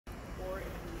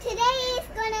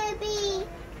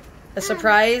A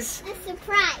surprise? A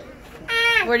surprise.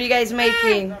 What are you guys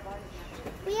making?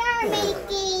 We are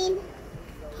making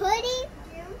pudding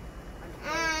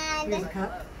and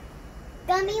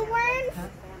gummy worms.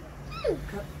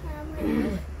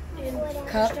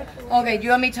 Cup. Okay, do you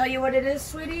want me to tell you what it is,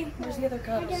 sweetie? Where's the other I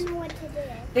cups? don't know what to do.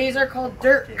 These are called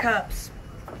dirt cups.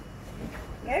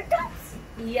 Dirt cups?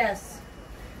 Yes.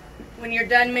 When you're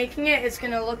done making it, it's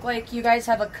going to look like you guys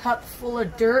have a cup full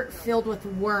of dirt filled with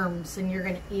worms, and you're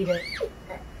going to eat it.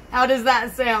 How does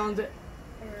that sound? No,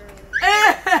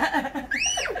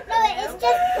 it's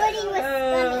just pudding with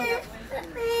gummies.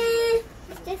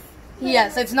 It's just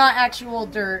Yes, it's not actual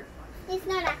dirt. It's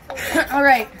not actually. All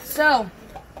right, so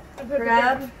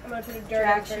grab. I'm gonna put a dirt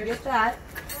Jax, in you first. get that.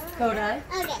 Koda.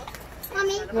 Okay.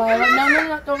 Mommy. Lila,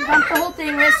 no, don't dump the whole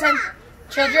thing. Listen,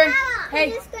 children. I'm Hey,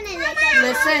 just gonna look at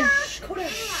listen.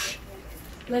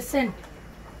 Listen.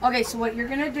 Okay, so what you're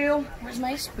gonna do? Where's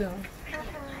my spoon?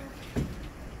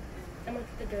 I'm gonna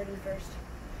put the dirt in first.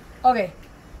 Okay,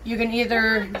 you can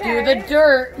either do the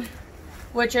dirt,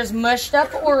 which is mushed up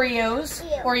Oreos,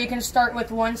 or you can start with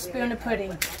 1 spoon of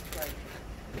pudding.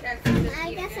 I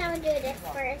guess I will do this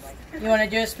first. You want to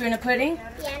do a spoon of pudding?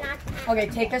 Yeah, not Okay,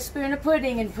 take a spoon of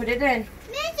pudding and put it in.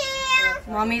 Missy!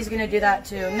 Mommy's gonna do that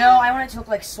too. No, I want it to look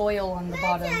like soil on the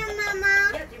bottom.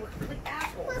 Mama.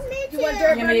 You want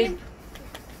dirt, Give me. Mommy?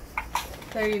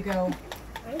 There you go.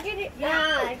 I'm getting it.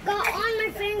 Yeah, it got on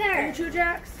my finger. Two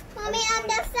Jax. Mommy,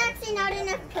 that's actually not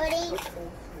enough pudding.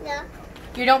 No.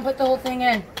 You don't put the whole thing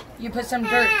in. You put some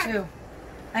dirt too.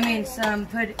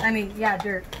 Yeah,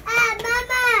 dirt.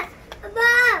 Mama!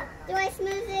 Mama! Do I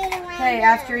smooth it around? Okay,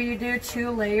 after you do 2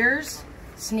 layers,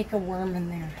 sneak a worm in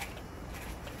there.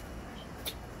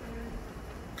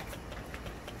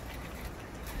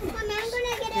 Mommy, I'm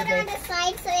gonna get it on the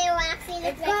side so it will actually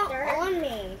look like dirt. on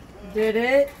me. Did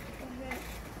it?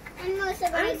 I'm also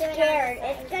gonna I'm do it scared. on the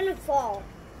It's gonna fall.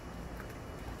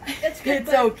 It's good.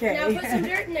 It's but okay. Now put some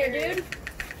dirt in there, dude.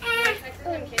 Mommy, I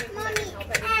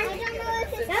don't know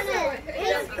if it's gonna.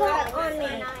 It's got on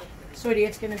me. Sweetie,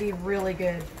 it's gonna be really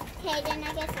good. Okay, then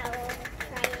I guess I will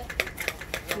try it.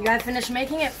 You gotta finish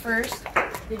making it first.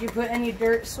 Did you put any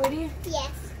dirt, sweetie?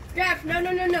 Yes. Jax, no.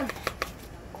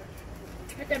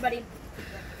 Right there, buddy.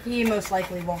 He most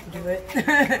likely won't do it.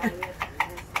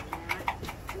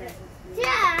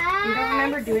 Yeah. You don't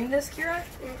remember doing this, Kira?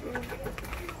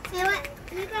 Hey, what?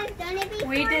 You guys done it before?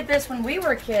 We did this when we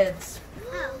were kids.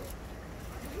 Oh,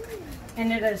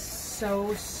 And it is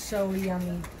so, so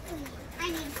yummy. I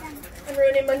need some. I'm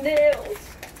ruining my nails.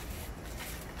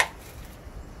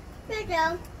 There you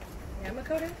go. Yeah,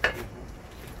 Makoto.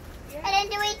 And then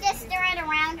do we just stir it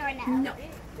around or no? No.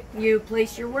 You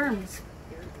place your worms.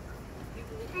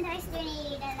 And I still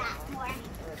need a lot more.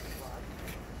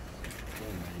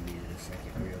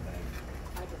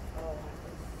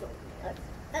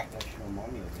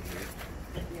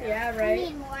 Yeah, I right.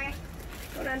 need more.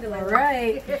 Go down to All Lila.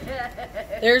 right.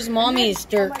 There's Mommy's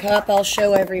dirt cup. I'll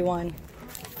show everyone.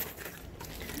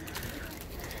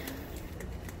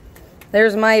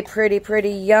 There's my pretty,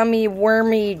 yummy,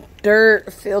 wormy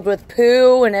dirt filled with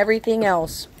poo and everything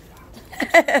else.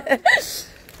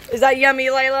 Is that yummy,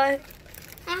 Layla?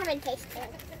 I haven't tasted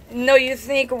it. No, you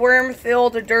think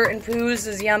worm-filled dirt and poos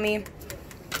is yummy?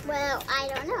 Well, I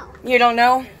don't know. You don't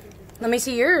know? Let me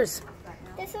see yours.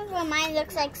 This is what mine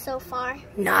looks like so far.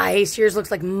 Nice. Yours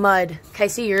looks like mud. Can I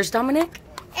see yours, Dominic?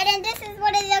 And then this is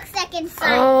what it looks like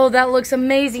inside. Oh, that looks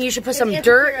amazing. You should put some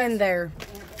dirt in there.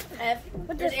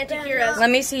 There's Auntie Kira's. Let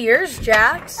me see yours,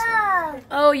 Jax. Oh.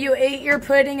 Oh, you ate your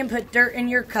pudding and put dirt in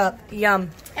your cup. Yum.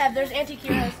 There's Auntie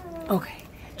Kira's. Okay.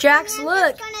 Jax, I'm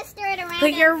look. just gonna stir it around. Put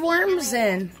and your see worms how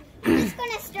in. I'm just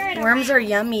gonna stir it Worms around. are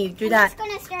yummy. Do I'm that. just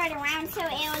gonna stir it around so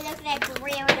it will look like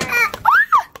real dirt.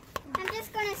 I'm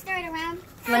just gonna stir it around.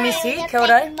 Let me so it see, looks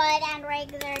Koda. like mud and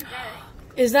regular dirt.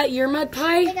 Is that your mud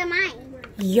pie? Look at mine.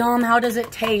 Yum. How does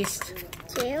it taste?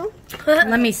 Two.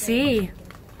 Let me see.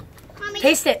 Mommy,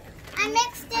 Taste it. I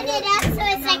mixed it up so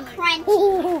it's like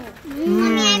crunchy.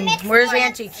 Mommy, I mixed Where's it up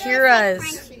Auntie so it's Kira's? like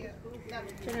crunchy.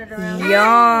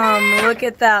 Yum. Look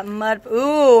at that mud.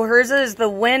 Ooh, hers is the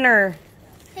winner.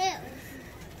 Two.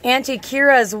 Auntie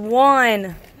Kira's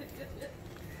won.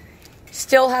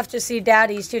 Still have to see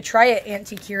Daddy's to try it,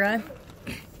 Auntie Kira.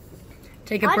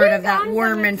 Take a bite of that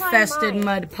worm-infested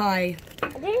mud pie.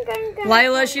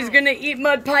 Lila, she's gonna eat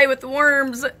mud pie with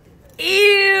worms.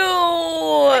 Ew!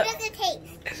 What does it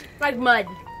taste? Like mud.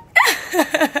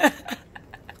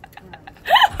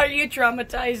 Are you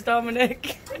traumatized,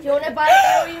 Dominic? You want to buy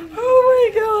it, Ellie?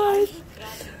 Oh my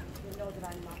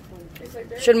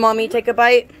gosh. Should Mommy take a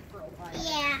bite?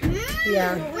 Yeah.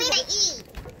 Yeah. We eat.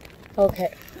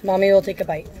 Okay. Mommy will take a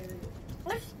bite.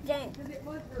 dank.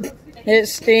 It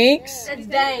stinks. It's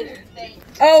dank.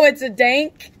 Oh, it's a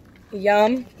dank.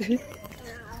 Yum.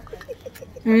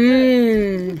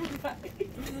 Mmm.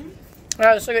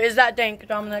 Alright, so is that dank,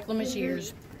 Dominic? Let me see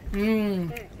yours.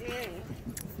 Mmm.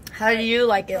 How do you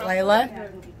like it, Lila?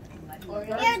 You're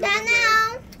done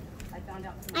now.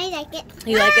 I like it.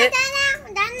 You like it?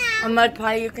 Done now. A mud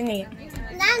pie you can eat.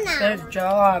 Done now. Good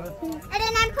job. And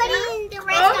then I'm putting the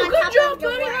rest on top of the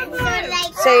worm. So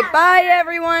like, Say bye,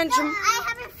 everyone. I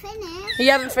haven't finished.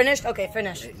 You haven't finished? Okay,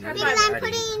 finish. Because I'm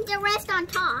putting the rest on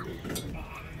top.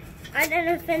 I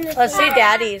didn't finish. Let's see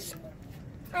Daddy's.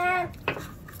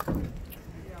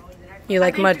 You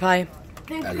like mud pie?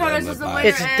 Curtis is the winner.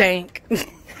 It's dank.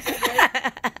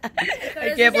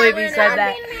 I can't believe you said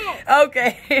that.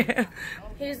 Okay.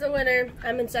 He's the winner.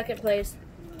 I'm in second place.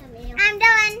 I'm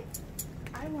done.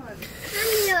 I'm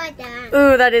not done.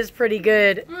 Ooh, that is pretty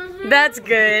good. That's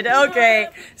good. Okay.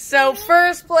 So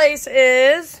first place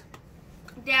is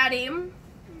Daddy.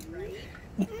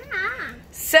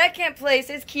 second place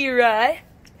is Kira.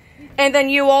 And then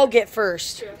you all get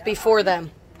first before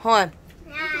them. Hold on.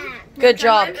 Good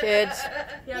job, kids.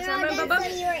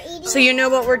 So you know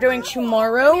what we're doing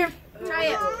tomorrow? Try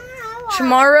it.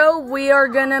 Tomorrow we are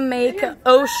gonna make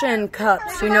ocean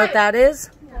cups. You know what that is?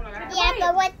 Yeah,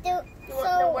 but what do...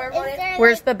 So, is there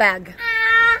Where's the bag?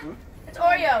 It's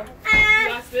Oreo. You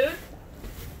want food?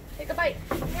 Take a bite.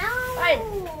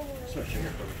 No.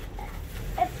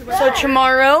 So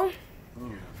tomorrow,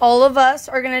 all of us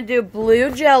are gonna do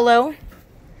blue Jello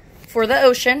for the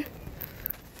ocean.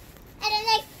 And then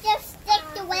like just stick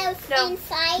the whales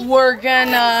inside. We're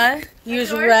gonna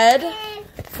use red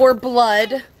for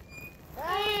blood.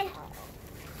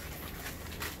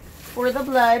 For the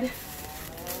blood.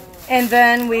 And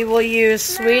then we will use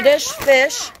Swedish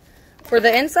fish for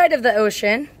the inside of the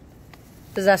ocean.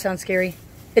 Does that sound scary?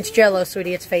 It's Jello,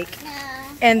 sweetie. It's fake. No.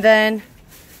 And then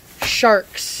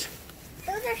sharks.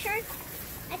 Those are sharks?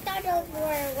 I thought those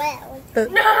were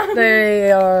whales.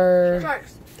 They are...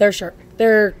 Sharks. They're shark.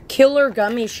 They're killer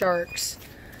gummy sharks.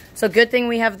 So good thing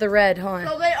we have the red, huh?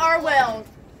 So they are whales.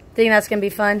 Think that's gonna be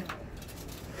fun?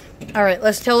 All right,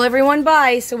 let's tell everyone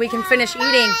bye so we can finish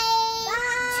eating.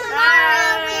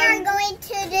 Tomorrow we are going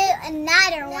to do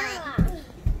another one.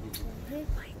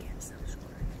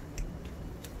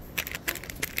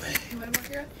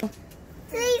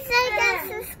 Please like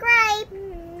and subscribe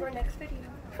For next video.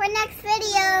 for next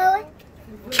video.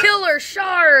 Killer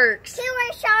sharks!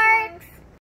 Killer sharks.